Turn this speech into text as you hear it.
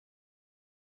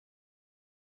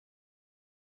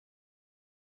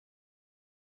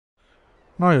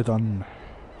Na ja, dann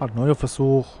halt neuer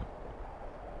Versuch.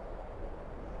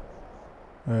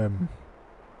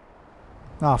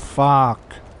 Ah, fuck.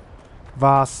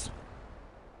 Was?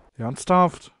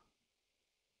 Ernsthaft?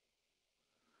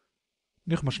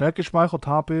 Nicht mal schnell gespeichert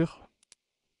habe ich.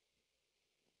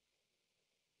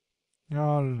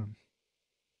 Ja.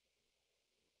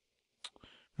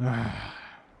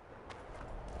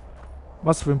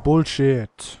 Was für ein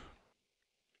Bullshit.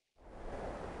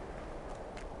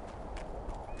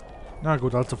 Na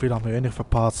gut, allzu viel haben wir eh nicht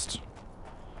verpasst.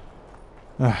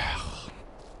 Ach.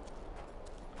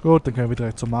 Gut, dann können wir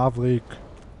direkt zum Maverick.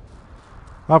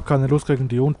 Hab keine Lust gegen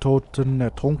die Untoten,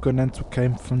 Ertrunkenen zu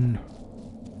kämpfen.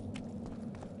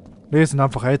 Wir sind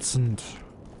einfach ätzend.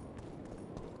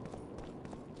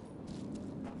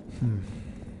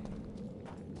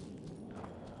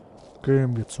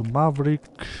 Gehen wir zum Maverick.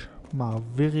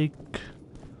 Maverick.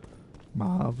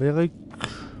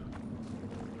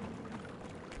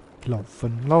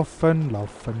 Laufen, laufen,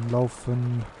 laufen,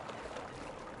 laufen.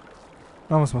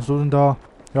 Na, was machst du denn da?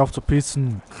 Hör auf zu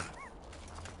pissen.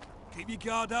 Keep your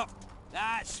guard up.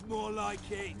 That's more like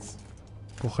it.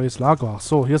 Woches Lager. Ach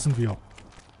so, hier sind wir.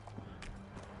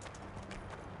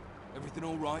 Everything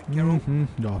all right, Geralt?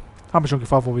 Ja. Hab mich schon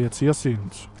gefragt, wo wir jetzt hier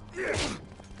sind.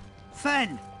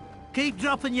 Fen, keep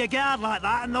dropping your guard like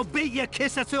that and they'll beat your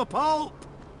kisser to a pulp.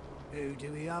 Who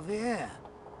do we have here?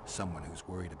 Someone who's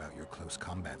worried about your close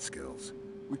combat skills.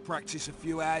 We practice a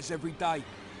few hours every day.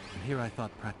 And here I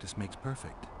thought practice makes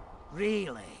perfect.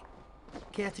 Really?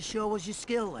 Care to show us your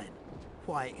skill then?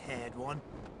 White-haired one.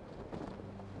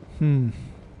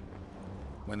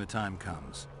 When the time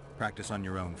comes, practice on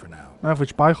your own for now. Einfach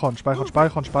speichern, speichern,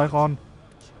 speichern, speichern.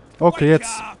 Okay,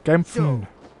 jetzt kämpfen.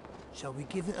 Shall we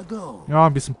give it a go? Ja,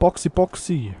 ein bisschen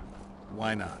Boxy.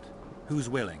 Why not? Who's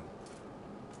willing?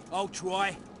 I'll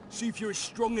try. See if you're as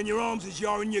strong in your arms as you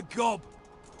are in your gob.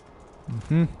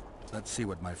 Let's see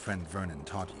what my friend Vernon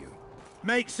taught you.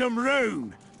 Make some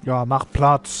room! Ja, mach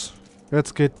Platz.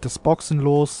 Jetzt geht das Boxen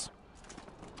los.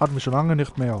 Hatten wir schon lange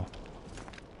nicht mehr.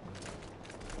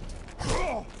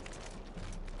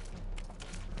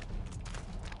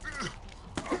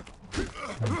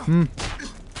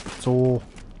 So.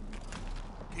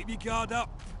 Keep your guard up.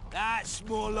 That's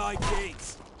more like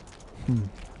it.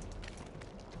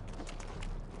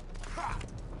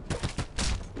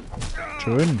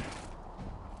 Schön.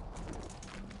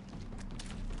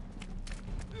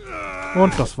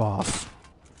 Und das war's.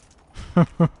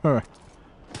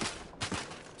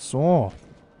 So.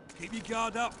 Keep your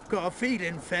guard up. Got a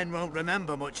feeling Fen won't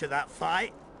remember much of that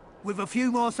fight. With a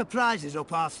few more surprises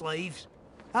up our sleeves.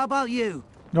 How about you?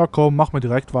 Ja komm, mach mir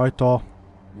direkt weiter.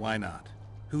 Why not?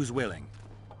 Who's willing?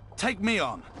 Take me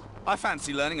on. I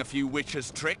fancy learning a few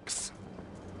witcher's tricks.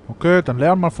 Okay, dann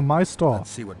lern mal vom Meister. Let's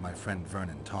see what my friend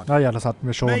Vernon taught you. Naja, das hatten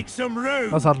wir schon. Make some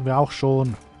room! Das hatten wir auch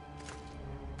schon.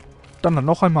 Dann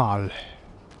noch einmal.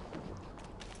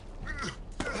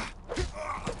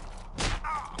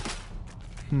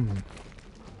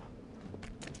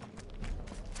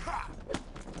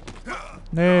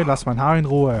 Nee, lass mein Haar in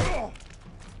Ruhe.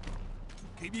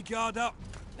 Keep your guard up.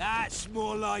 That's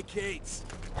more like it.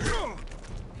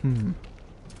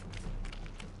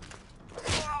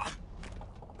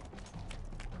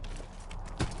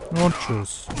 Und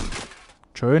tschüss.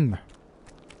 Schön.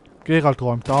 Geralt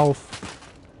räumt auf.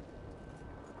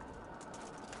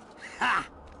 Ha!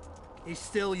 He's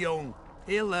still young.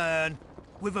 He'll learn.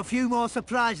 With a few more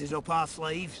surprises up our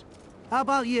sleeves. How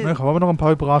about you? Ich habe aber noch ein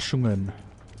paar Überraschungen.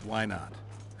 Why not?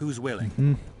 Who's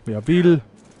willing? Wer will?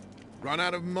 Run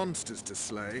out of monsters to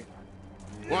slay?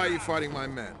 Why are you fighting my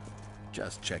men?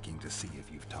 Just checking to see if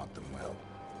you've taught them well.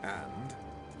 And?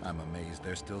 I'm amazed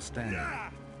they're still standing.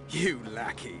 You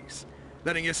lackeys.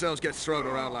 Letting yourselves get thrown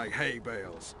around like hay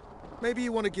bales. Maybe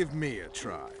you want to give me a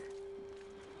try.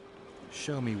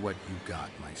 Show me what you got,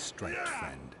 my striped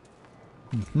friend.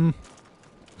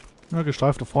 Ja,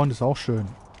 gestreifter Freund ist auch schön.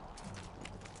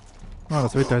 Na,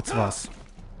 das wird ja jetzt was.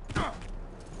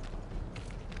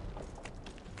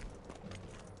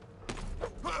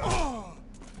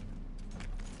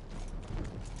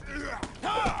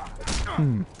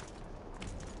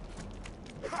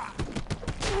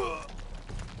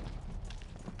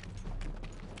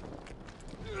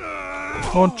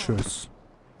 Und tschüss.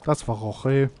 Das war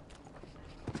Roche.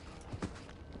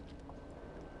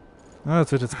 Ja,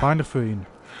 das wird jetzt peinlich für ihn.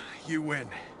 You win.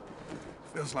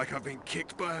 Feels like I've been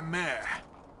kicked by a mare.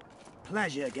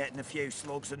 Pleasure getting a few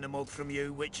slugs in the mug from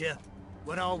you, Witcher.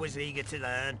 We're always eager to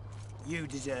learn. You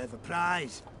deserve a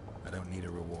prize. I don't need a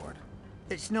reward.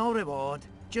 It's no reward,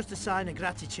 just a sign of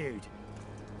gratitude.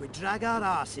 We drag our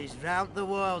asses round the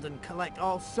world and collect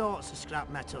all sorts of scrap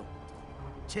metal.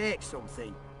 take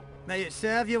something. May it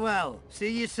serve you well. See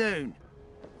you soon.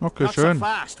 Okay, Not so schön.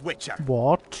 fast, Witcher.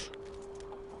 What?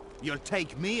 You'll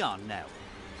take me on now.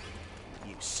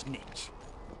 You snitch.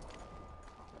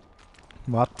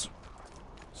 Was?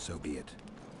 So be it.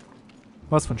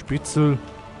 Was für ein Spitzel?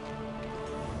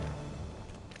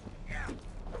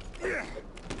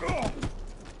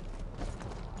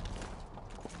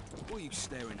 What are you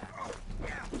staring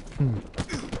at?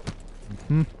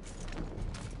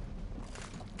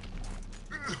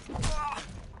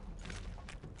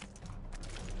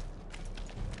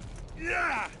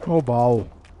 Oh, wow.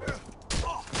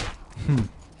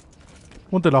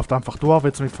 Und er läuft einfach durch,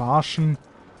 willst du mich verarschen?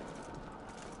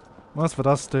 Was war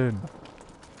das denn?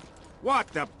 What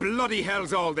the bloody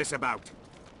hell's all this about?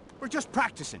 We're just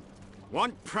practicing.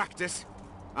 Want practice?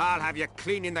 I'll have you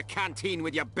cleaning the canteen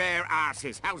with your bare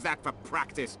arses. How's that for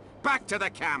practice? Back to the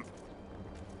camp!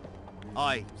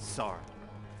 Aye, sir.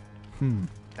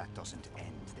 That doesn't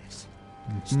end this.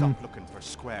 Stop looking for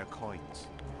square coins.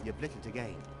 You've little to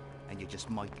gain, and you just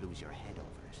might lose your head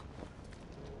over it.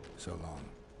 So long.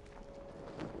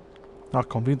 Ach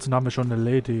komm, Vincent haben wir schon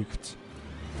erledigt.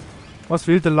 Was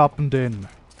will der Lappen denn?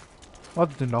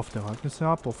 Wartet den Lauf der Ereignisse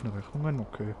ab, offene Rechnungen,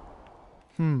 okay.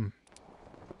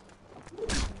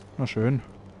 Na schön.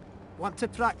 Want to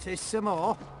practice some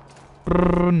more?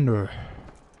 Brrr, nö.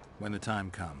 When the time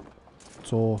comes.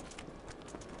 So.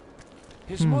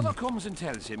 His mother comes and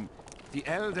tells him the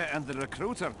elder and the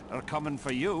recruiter are coming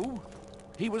for you.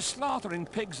 He was slaughtering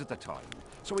pigs at the time,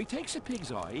 so he takes a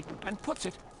pig's eye and puts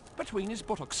it between his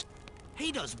buttocks.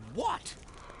 He does what?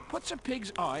 Puts a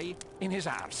pig's eye in his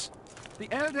arse. The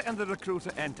elder and the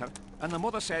recruiter enter, and the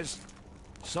mother says,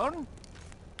 "Son,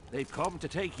 they've come to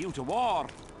take you to war."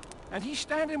 And he's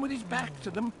standing with his back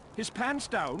to them, his pants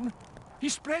down. He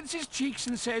spreads his cheeks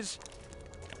and says,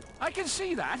 "I can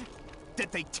see that."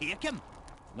 Did they take him?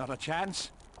 Not a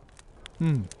chance.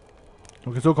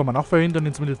 Okay, so kann man auch verhindern,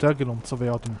 ins Militär genommen zu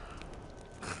werden.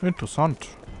 Interessant.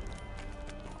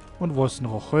 Und wo ist ein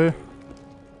Roche?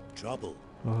 Trouble.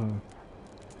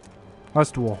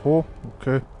 Heißt du Oho?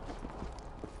 Okay.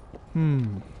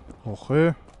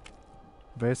 Roche.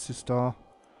 Wes ist da?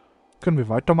 Können wir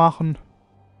weitermachen?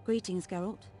 Greetings,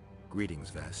 Geralt. Greetings,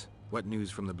 Vess. What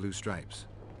news from the Blue Stripes?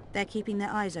 They're keeping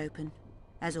their eyes open,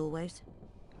 as always.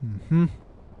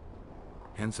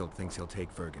 Henselt thinks he'll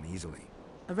take Vergen easily.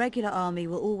 A regular army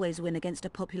will always win against a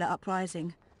popular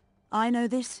uprising. I know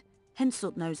this,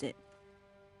 Henselt knows it.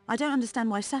 I don't understand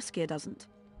why Saskia doesn't.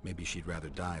 Maybe she'd rather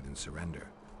die than surrender.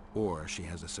 Or she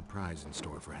has a surprise in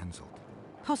store for Henselt.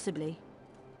 Possibly.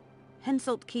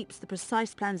 Henselt keeps the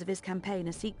precise plans of his campaign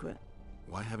a secret.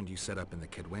 Why haven't you set up in the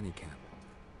Kedweni camp?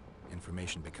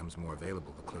 Information becomes more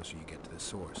available the closer you get to the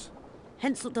source.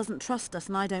 Henselt doesn't trust us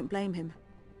and I don't blame him.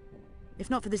 If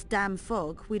not for this damn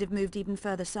fog, we'd have moved even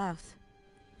further south.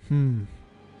 We've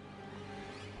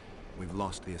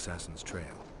lost the assassin's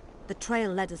trail. The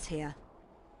trail led us here.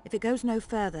 If it goes no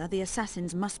further, the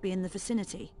assassins must be in the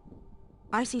vicinity.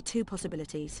 I see two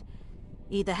possibilities.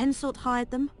 Either Henselt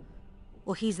hired them,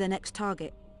 or he's their next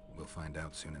target. We'll find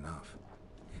out soon enough.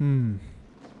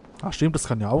 Ach stimmt, das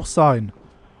kann ja auch sein.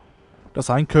 Dass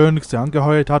ein König sie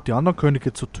angeheuert hat, die anderen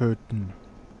Könige zu töten.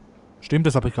 Stimmt,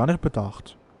 das habe ich gar nicht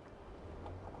bedacht.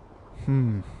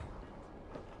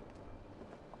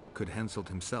 Could Henselt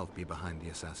himself be behind the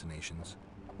assassinations?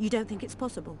 You don't think it's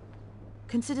possible?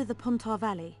 Consider the Pontar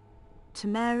Valley.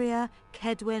 Temeria,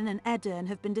 Kedwen and Edern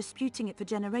have been disputing it for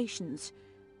generations.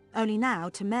 Only now,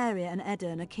 Temeria and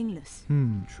Edern are kingless.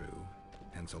 True.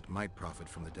 Henselt might profit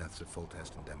from the deaths of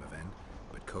Foltest and Demavend,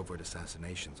 but covert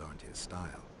assassinations aren't his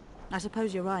style. I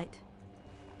suppose you're right.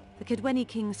 The Kedweni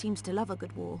king seems to love a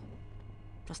good war.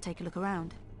 Just take a look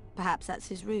around. Perhaps that's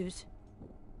his ruse.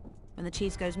 When the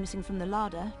cheese goes missing from the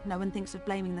larder, no one thinks of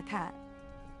blaming the cat.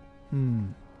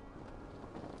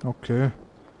 Okay.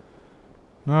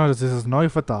 Na, das ist das neue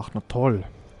Verdacht. Na toll.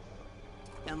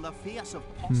 In the face of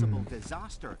possible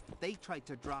disaster, they tried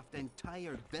to draft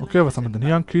entire Okay, was haben wir denn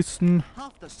hier an Kisten?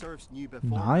 Half the serfs knew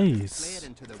before Nice. fled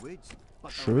into the woods,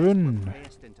 but the Schön. rest were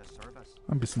pressed into service.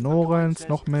 Ein bisschen Lorenz,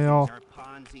 noch mehr.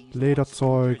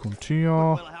 Lederzeug und hier.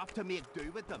 We'll have to make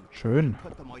do with them. Schön.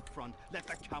 Put them out front, let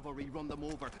the cavalry run them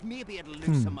over. Maybe it'll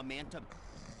lose some momentum.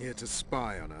 Here to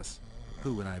spy on us.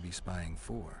 Who would I be spying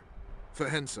for? For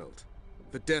Henselt.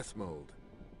 The Death Mold.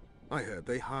 I heard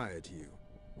they hired you.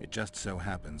 It just so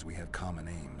happens we have common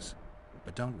aims.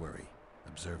 But don't worry,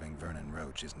 observing Vernon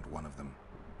Roach isn't one of them.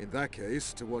 In that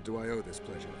case, to what do I owe this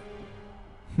pleasure?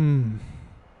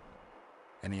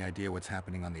 Any idea what's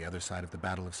happening on the other side of the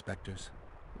Battle of Spectres?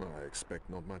 Well, I expect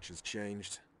not much has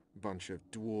changed. Bunch of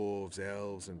dwarves,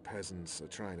 elves, and peasants are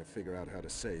trying to figure out how to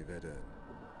save Edern.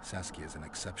 Saskia is an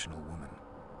exceptional woman.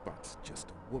 But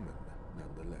just a woman,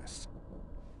 nonetheless.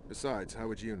 Besides, how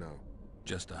would you know?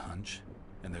 Just a hunch,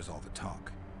 and there's all the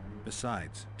talk.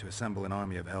 Besides, to assemble an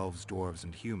army of elves, dwarves,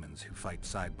 and humans who fight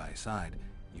side by side,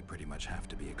 you pretty much have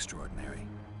to be extraordinary.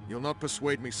 You'll not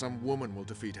persuade me some woman will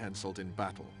defeat Henselt in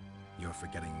battle. You're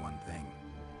forgetting one thing.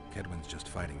 Kedwen's just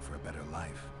fighting for a better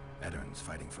life. Edern's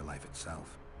fighting for life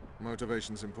itself.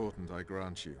 Motivation's important, I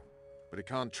grant you. But it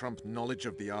can't trump knowledge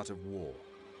of the art of war.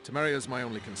 Temeria's my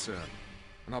only concern.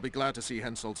 And I'll be glad to see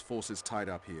Henselt's forces tied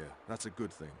up here. That's a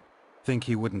good thing. Think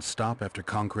he wouldn't stop after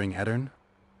conquering Edern?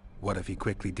 What if he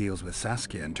quickly deals with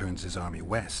Saskia and turns his army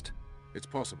west? It's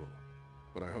possible,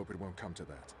 but I hope it won't come to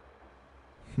that.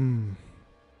 You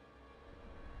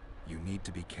need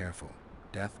to be careful.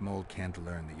 Deathmold can't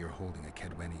learn that you're holding a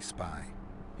Kedweni spy.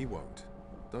 He won't.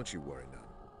 Don't you worry, none.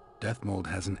 Deathmold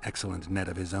has an excellent net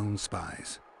of his own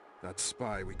spies. That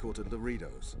spy we caught at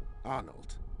Loritos,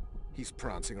 Arnold. He's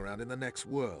prancing around in the next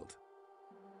world.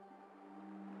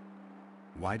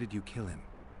 Why did you kill him?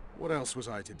 What else was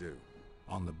I to do?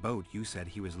 On the boat, you said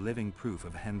he was living proof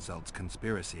of Henselt's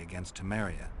conspiracy against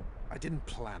Temeria. I didn't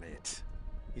plan it.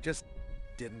 He just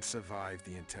didn't survive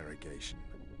the interrogation.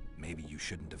 Maybe you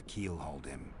shouldn't have keel-hauled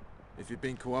him. If he'd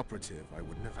been cooperative, I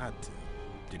wouldn't have had to.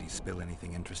 Did he spill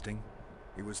anything interesting?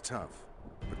 He was tough,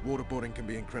 but waterboarding can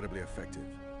be incredibly effective.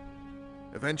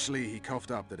 Eventually, he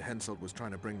coughed up that Henselt was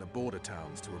trying to bring the border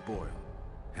towns to a boil.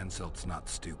 Henselt's not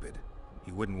stupid.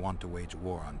 He wouldn't want to wage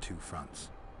war on two fronts.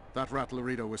 That rat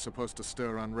Lorito was supposed to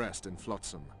stir unrest in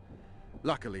Flotsam.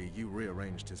 Luckily, you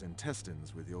rearranged his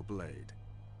intestines with your blade.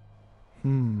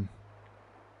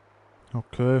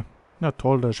 Okay. Na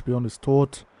toll, der Spion ist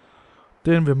tot.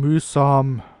 Den wir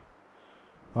mühsam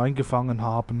eingefangen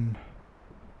haben.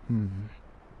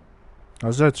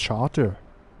 Das ist jetzt schade.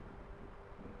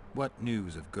 What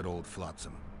news of good old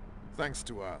Flotsam? Thanks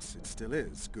to us, it still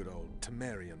is good old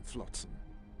Temerian Flotsam.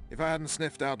 If I hadn't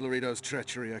sniffed out Lorito's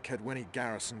treachery, a Kedweni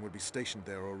garrison would be stationed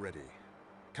there already.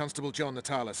 Constable John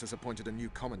Natalis has appointed a new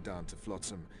commandant to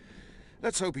Flotsam.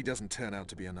 Let's hope he doesn't turn out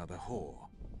to be another whore.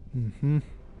 You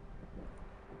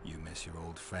miss your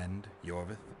old friend,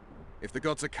 Yorvith? If the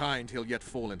gods are kind, he'll yet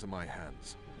fall into my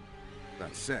hands.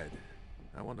 That said,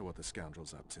 I wonder what the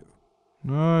scoundrel's up to.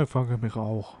 Na, ich frage mich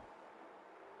auch.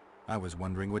 I was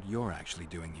wondering what you're actually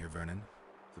doing here, Vernon.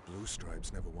 The Blue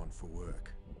Stripes never want for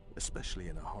work, especially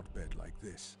in a hotbed like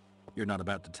this. You're not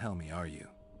about to tell me, are you?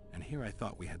 And here I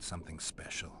thought we had something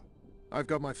special. I've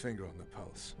got my finger on the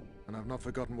pulse, and I've not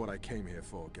forgotten what I came here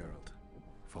for, Geralt.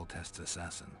 Foltest's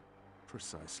assassin.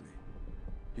 Precisely.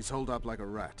 He's holed up like a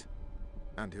rat,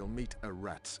 and he'll meet a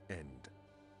rat's end.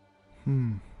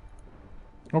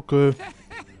 Okay.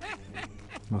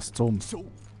 Was zum? So,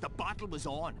 the battle was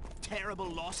on. Terrible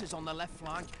losses on the left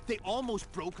flank. They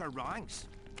almost broke our ranks.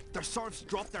 Their serfs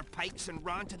dropped their pikes and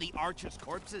ran to the archers'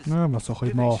 corpses. Ja, was auch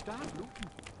Did they immer. stab?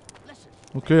 Listen.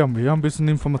 Okay, haben wir hier ein bisschen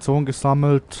Informationen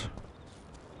gesammelt.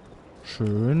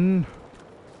 Schön.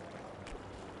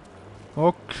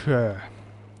 Okay.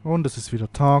 Und es ist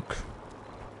wieder Tag.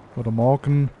 Oder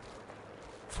Morgen.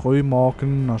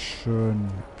 Frühmorgen. Na schön.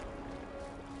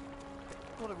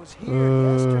 Thought it was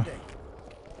here yesterday.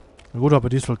 Na gut, aber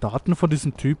die Soldaten von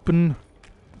diesen Typen...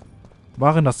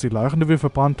 Waren das die Leichen, die wir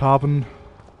verbrannt haben?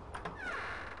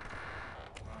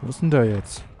 Wo ist denn der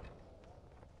jetzt?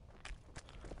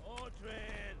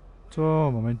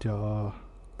 So, Moment, ja.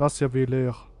 Das hier will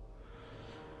ich.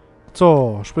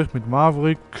 So, sprich mit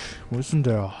Maverick. Wo ist denn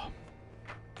der?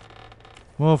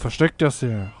 Wo versteckt er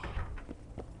sich?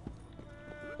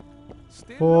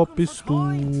 Wo bist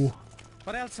du?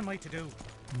 What else am I to do?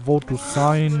 Wo du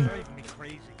sein? Driving me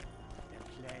crazy.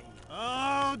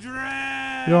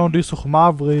 Odrin! Ja, und ich suche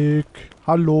Maverick.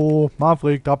 Hallo,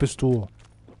 Maverick, da bist du.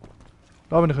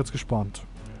 Da bin ich jetzt gespannt.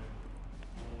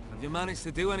 Have you managed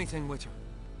to do anything with her?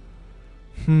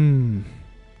 Die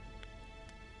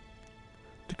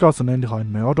gab es endlich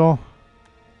einen Mörder.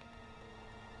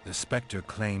 The Spectre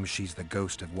claims she's the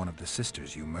ghost of one of the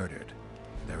sisters you murdered.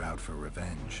 They're out for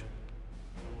revenge.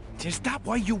 Is that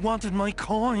why you wanted my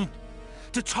coin?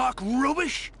 To talk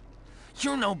rubbish?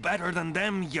 You're no better than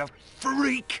them, you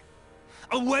freak!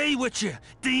 Away with you,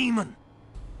 demon!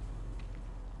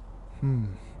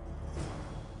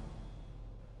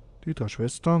 Die drei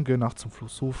Schwestern gehen nachts zum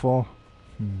Flussufer.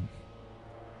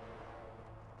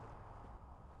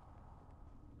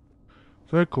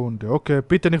 Sekunde, okay.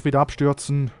 Bitte nicht wieder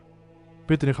abstürzen.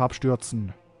 Bitte nicht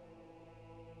abstürzen.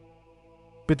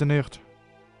 Bitte nicht.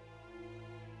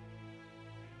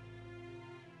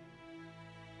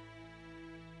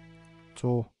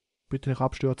 So. Bitte nicht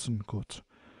abstürzen. Gut.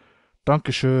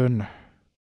 Dankeschön.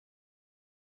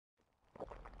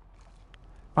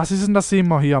 Was ist denn das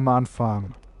immer hier am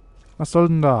Anfang? Was soll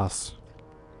denn das?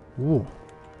 Oh.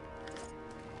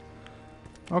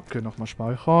 Okay, nochmal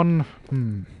speichern.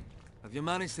 Have you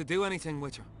managed to do anything,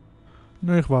 Witcher?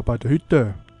 Ne, ich war bei der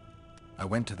Hütte. I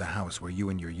went to the house where you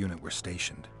and your unit were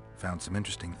stationed. Found some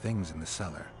interesting things in the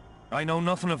cellar. I know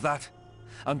nothing of that,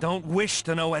 and don't wish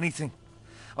to know anything.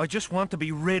 I just want to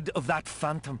be rid of that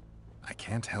phantom. I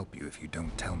can't help you if you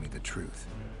don't tell me the truth.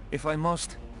 If I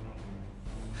must.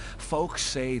 Folks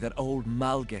say that old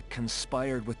Malga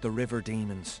conspired with the river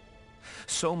demons.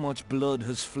 So much blood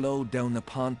has flowed down the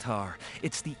Pontar.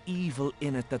 It's the evil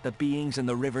in it that the beings in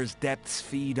the river's depths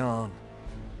feed on.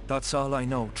 That's all I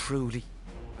know, truly.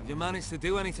 Have you managed to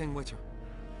do anything, Witcher?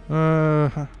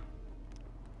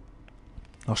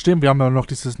 Ach stimmt, wir haben ja noch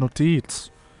dieses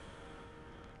Notiz.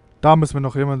 Da müssen wir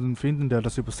noch jemanden finden, der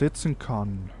das übersetzen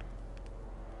kann.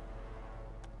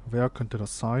 Wer könnte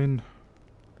das sein?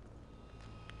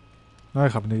 Na,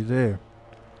 ich habe eine Idee.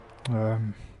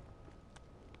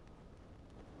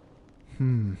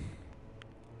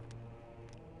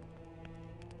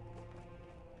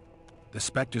 The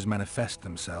specters manifest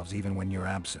themselves even when you're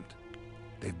absent.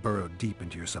 They've burrowed deep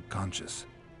into your subconscious.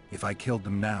 If I killed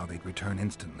them now, they'd return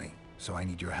instantly, so I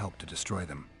need your help to destroy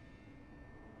them.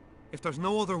 If there's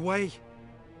no other way,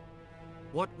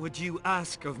 what would you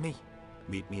ask of me?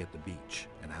 Meet me at the beach,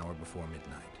 an hour before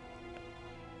midnight.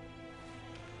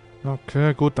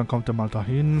 Okay, gut, dann kommt er mal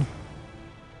dahin.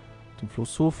 Zum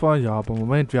Flussufer. Ja, aber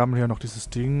Moment, wir haben hier noch dieses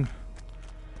Ding.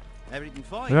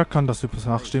 Wer kann das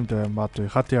übersetzen? Ach stimmt, warte,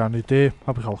 ich hatte ja eine Idee.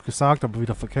 Habe ich auch gesagt, aber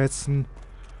wieder vergessen.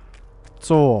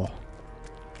 So.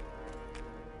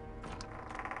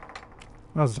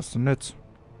 Was ist das denn jetzt?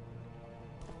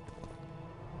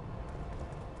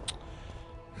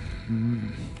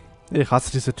 Ich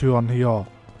hasse diese Türen hier.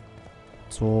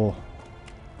 So.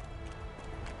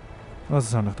 Was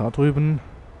ist eigentlich da drüben?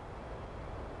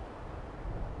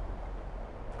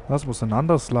 Das muss ein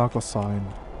anderes Lager sein.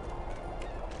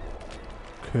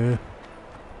 Okay.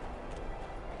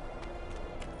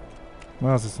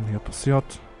 Was ist denn hier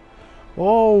passiert?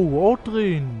 Oh,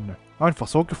 Odrin! Einfach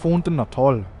so gefunden, na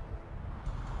toll.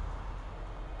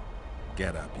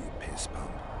 Get up, you piss bum.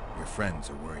 Your friends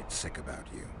are worried sick about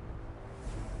you.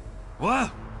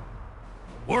 What?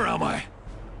 Where am I?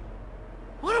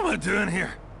 What am I doing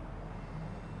here?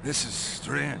 This is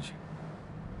strange.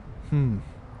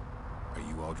 Are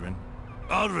you Odrin?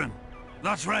 Odrin,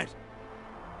 that's right.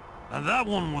 And that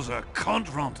one was a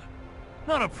cunt runt.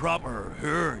 Not a proper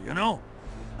her, you know.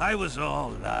 I was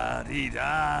all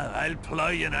la-dee-da, I'll plow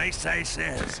you nice, I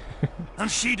says.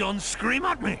 And she done scream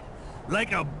at me,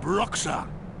 like a bruxa.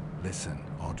 Listen,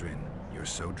 Odrin, you're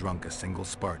so drunk a single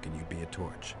spark and you'd be a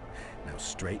torch. Now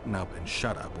straighten up and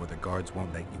shut up or the guards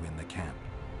won't let you in the camp.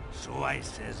 So I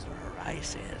says to her, I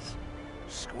says,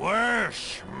 Square,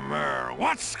 schmer,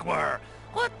 what square?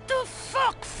 What the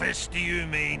fuck fish do you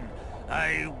mean?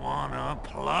 I wanna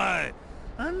play.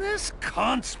 And this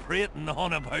cunt's prating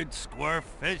on about square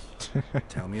fish.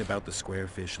 Tell me about the square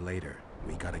fish later.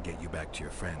 We gotta get you back to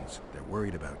your friends. They're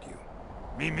worried about you.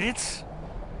 Me mates?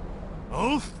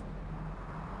 Ulf?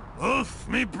 Ulf,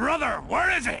 me brother,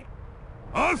 where is he?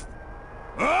 Ulf?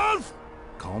 Ulf?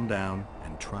 Calm down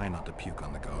and try not to puke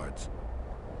on the guards.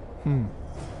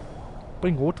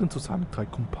 Bring Odrin zu seinen 3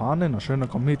 Kumpanen. Na schön, dann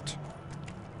komm mit.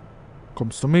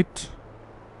 Kommst du mit?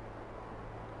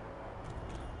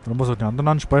 Dann muss er den anderen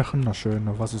ansprechen. Na schön,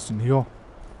 was ist denn hier?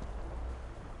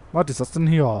 Was ist das denn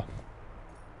hier?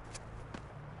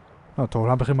 Na toll,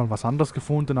 habe ich immer was anderes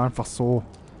gefunden. Einfach so.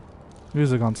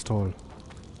 Ist ja ganz toll.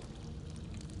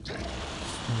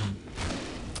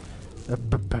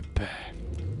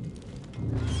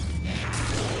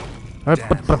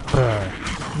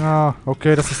 Ja,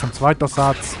 okay, das ist ein zweiter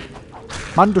Satz.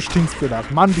 Mann, du stinkst wieder.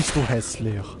 Mann, bist du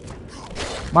hässlich.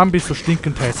 Mann, bist du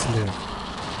stinkend hässlich.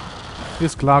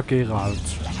 Ist klar, Geralt.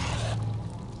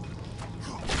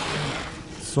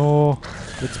 So,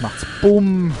 jetzt macht's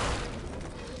Bumm.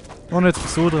 Und jetzt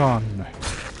bist du dran.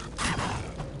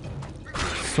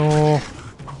 So.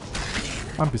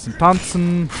 Ein bisschen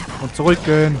tanzen und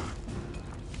zurückgehen.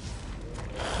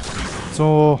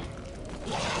 So.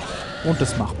 Und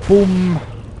es macht Bumm.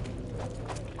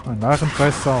 Ein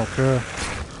Leichenfresser, okay.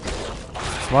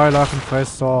 2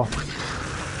 Leichenfresser.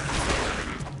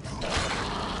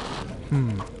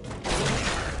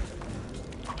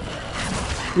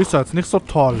 Ist jetzt nicht so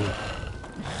toll.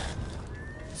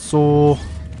 So.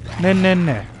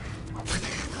 Ne.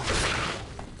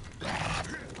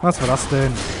 Was war das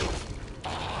denn?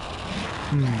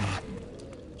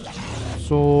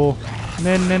 So.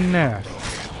 Ne.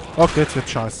 Okay, jetzt wird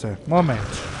scheiße. Moment.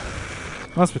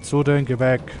 Was willst du denn? Geh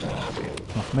weg.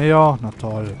 Noch mehr? Na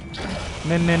toll.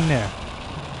 Ne.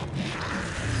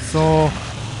 So.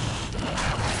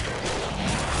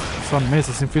 So ein Mist,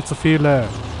 es sind viel zu viele.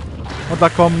 Und da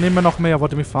kommen immer noch mehr.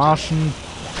 Wollt ihr mich verarschen?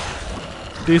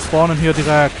 Die spawnen hier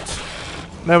direkt.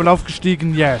 Level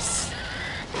aufgestiegen, yes.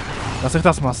 Dass ich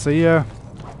das mal sehe.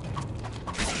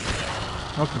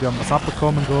 Okay, die haben was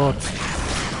abbekommen, gut.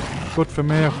 Gut für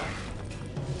mich.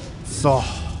 So.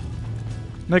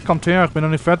 Ne, kommt her, ich bin noch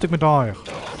nicht fertig mit euch.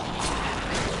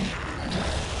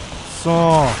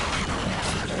 So.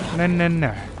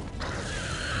 Ne.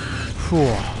 Puh.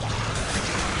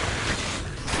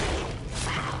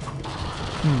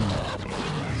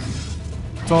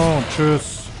 So, und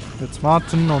tschüss. Jetzt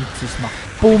warten und es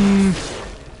macht BUM.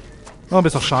 Oh,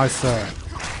 bist doch scheiße.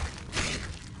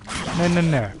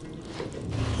 Ne.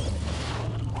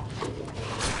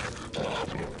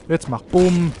 Jetzt mach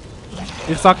BUM.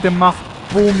 Ich sagte, mach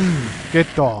BUM. Geht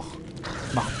doch.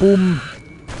 Mach BUM.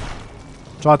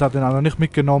 Schade, hat den anderen nicht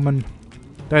mitgenommen.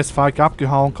 Der ist feig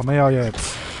abgehauen. Komm her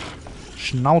jetzt.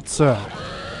 Schnauze.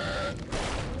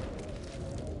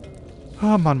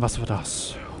 Ah, Mann, was war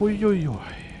das? Huiuiui.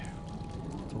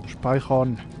 So,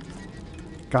 speichern.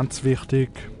 Ganz wichtig.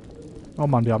 Oh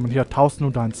Mann, wir haben hier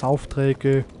 1001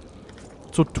 Aufträge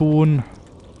zu tun.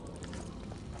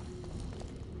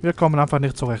 Wir kommen einfach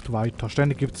nicht so recht weiter.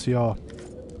 Ständig gibt es hier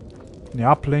eine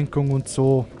Ablenkung und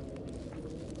so.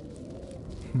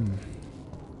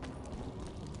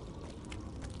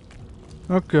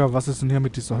 Okay, was ist denn hier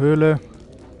mit dieser Höhle?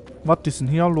 Was ist denn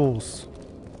hier los?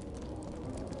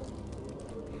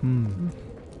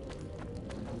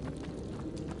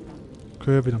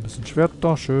 Okay, wieder ein bisschen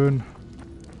Schwerter. Schön.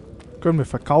 Können wir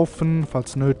verkaufen,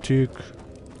 falls nötig.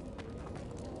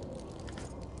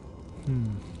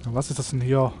 Was ist das denn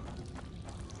hier?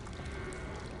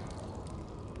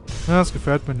 Ja, das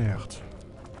gefällt mir nicht.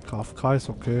 Grafkreis,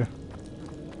 okay.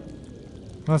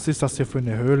 Was ist das hier für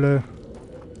eine Höhle?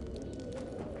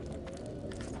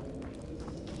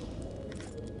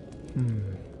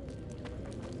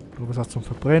 Was hat zum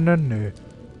Verbrennen? Nee.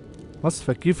 Was?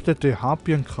 Vergiftete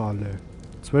Harpienkralle.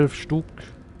 12 Stück.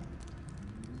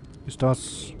 Ist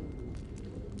das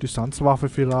Distanzwaffe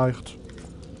vielleicht?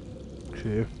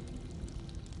 Okay.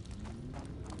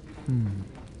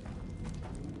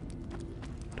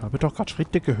 Da habe ich doch gerade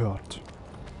Schritte gehört.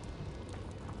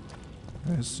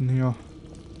 Wer ist denn hier?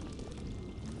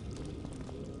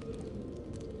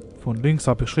 Von links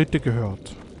habe ich Schritte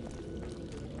gehört.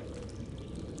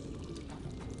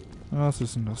 Was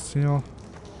ist denn das hier?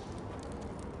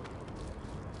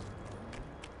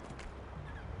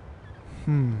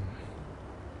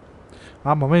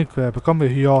 Ah, Moment, wer bekommen wir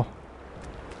hier?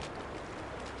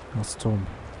 Was zum?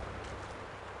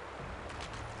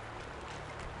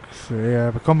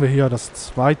 Okay, bekommen wir hier das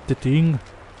zweite Ding.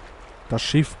 Das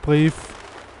Schiffbrief.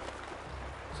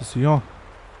 Was ist hier?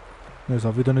 Ne, ist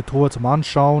auch wieder eine Truhe zum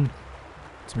Anschauen.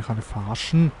 Jetzt mich eine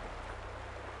verarschen.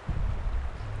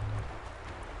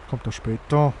 Kommt er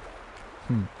später.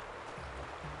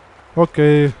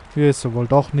 Okay, hier ist ja wohl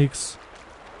doch nichts.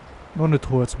 Nur eine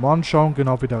Truhe zum Anschauen,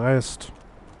 genau wie der Rest.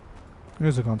 Hier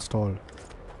ist ja ganz toll.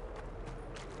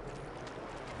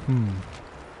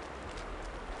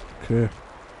 Okay.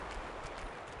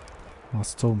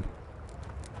 Was zum?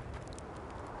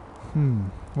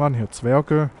 Waren hier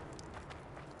Zwerge?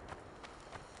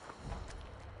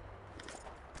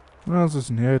 Was ist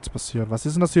denn hier jetzt passiert? Was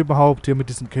ist denn das hier überhaupt? Hier mit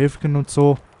diesen Käfigen und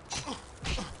so?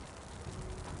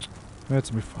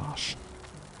 Jetzt mich verarschen.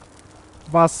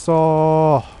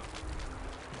 Wasser!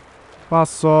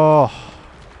 Wasser!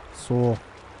 So.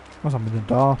 Was haben wir denn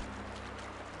da?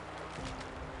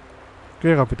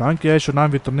 Geralt, bitte eingehst und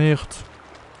nein, wieder nicht.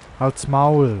 Halt's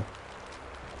Maul.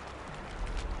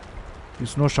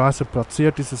 Ist nur scheiße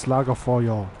platziert, dieses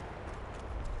Lagerfeuer.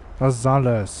 Das ist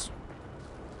alles.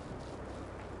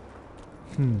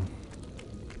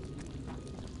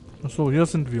 Achso, hier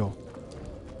sind wir.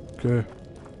 Okay.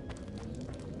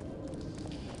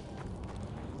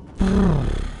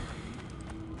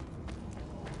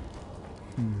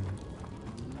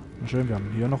 Schön, wir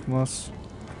haben hier noch was.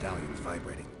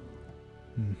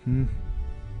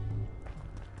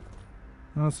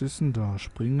 Was ist denn da?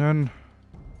 Springen.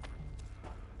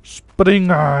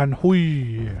 Springen!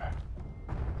 Hui!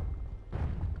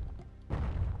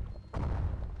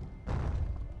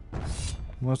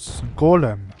 Was ist ein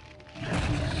Golem?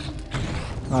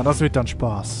 Ah, das wird dann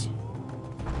Spaß.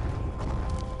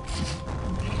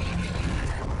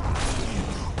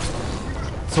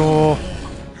 So.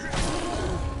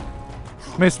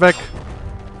 Mist weg.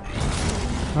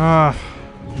 Ah.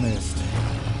 Mist.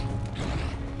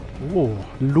 Oh,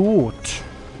 Loot.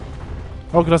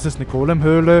 Okay, das ist eine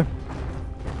Golem-Höhle.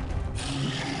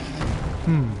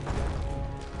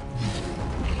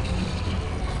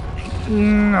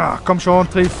 Na, komm schon,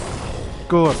 triff.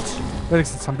 Gut.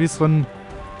 Wenigstens ein bisschen.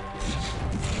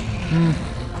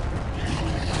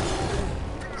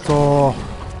 So.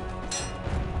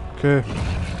 Okay.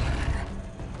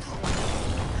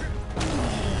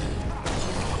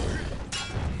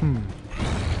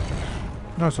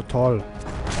 Na, ist ja toll.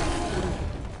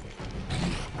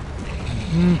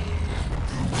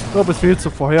 Du bist viel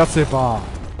zu vorhersehbar.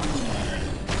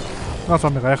 Das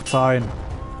soll mir recht sein.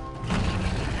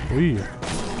 Ui.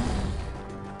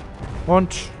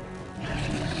 Und?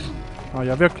 Ah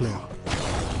ja, wirklich.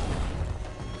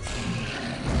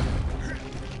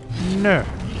 Nö.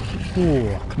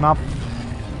 Knapp.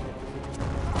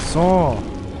 So.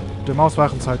 Dem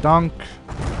Ausweichen sei Dank.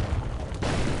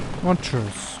 Und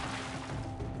tschüss.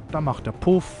 Dann macht der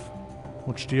Puff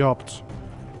und stirbt.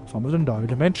 Was haben wir denn da?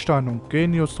 Elementstein und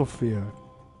Genius-Trophäe.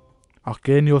 Ach,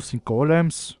 Genius sind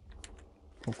Golems.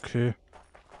 Okay.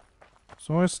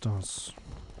 So ist das.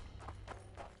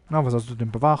 Na, was hast du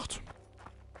denn bewacht?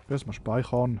 Erstmal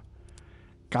speichern.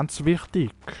 Ganz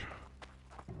wichtig.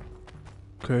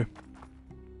 Okay.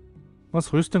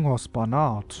 Was Rüstung aus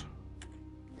Banat?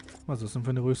 Was ist das denn für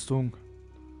eine Rüstung?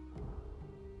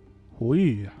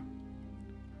 Hui.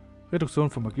 Reduktion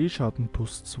von Magieschaden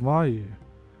plus 2.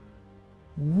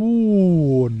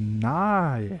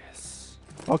 Nice.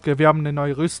 Okay, wir haben eine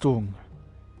neue Rüstung.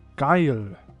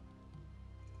 Geil.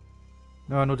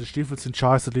 Ja, nur die Stiefel sind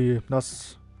scheiße,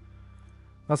 das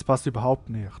passt überhaupt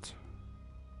nicht.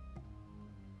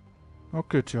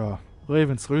 Okay, tja.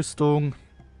 Ravens Rüstung.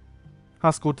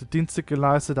 Hast gute Dienste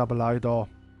geleistet, aber leider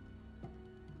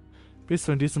bist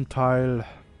du in diesem Teil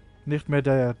nicht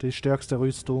mehr die stärkste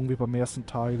Rüstung wie beim ersten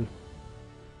Teil.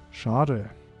 Schade.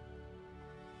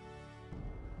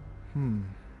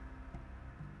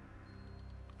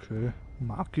 Okay,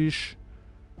 magisch.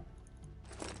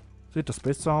 Sieht das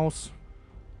besser aus?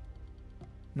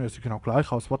 Ne, sieht genau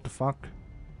gleich aus. What the fuck?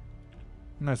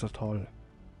 Ne, ist ja toll.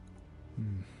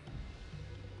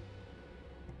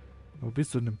 Wo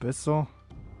bist du denn besser?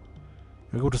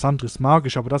 Ja gut, das andere ist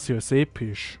magisch, aber das hier ist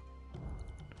episch.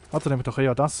 Warte, nehme doch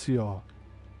eher das hier.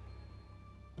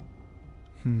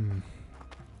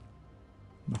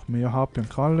 Noch mehr HP und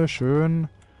Kralle, schön.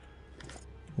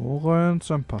 Ohren,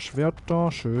 ein paar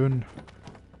Schwerter, schön.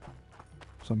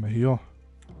 Was haben wir hier?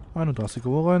 31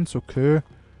 Ohren, okay.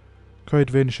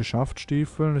 Kalt wenige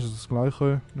Schaftstiefel, ist das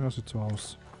gleiche? Ja, sieht so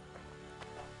aus.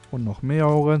 Und noch mehr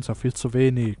Ohren, ist ja viel zu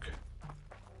wenig.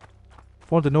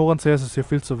 Von den Ohren her ist es hier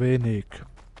viel zu wenig.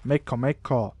 Mecker,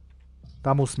 Mecker.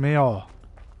 Da muss mehr.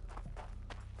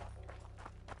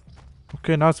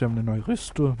 Okay, nice, wir haben eine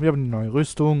neue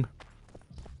Rüstung.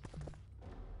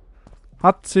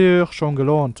 Hat sich schon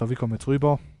gelohnt. So, wie kommen wir jetzt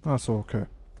rüber? Achso, okay.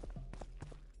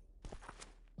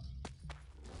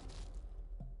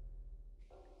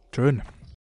 Schön.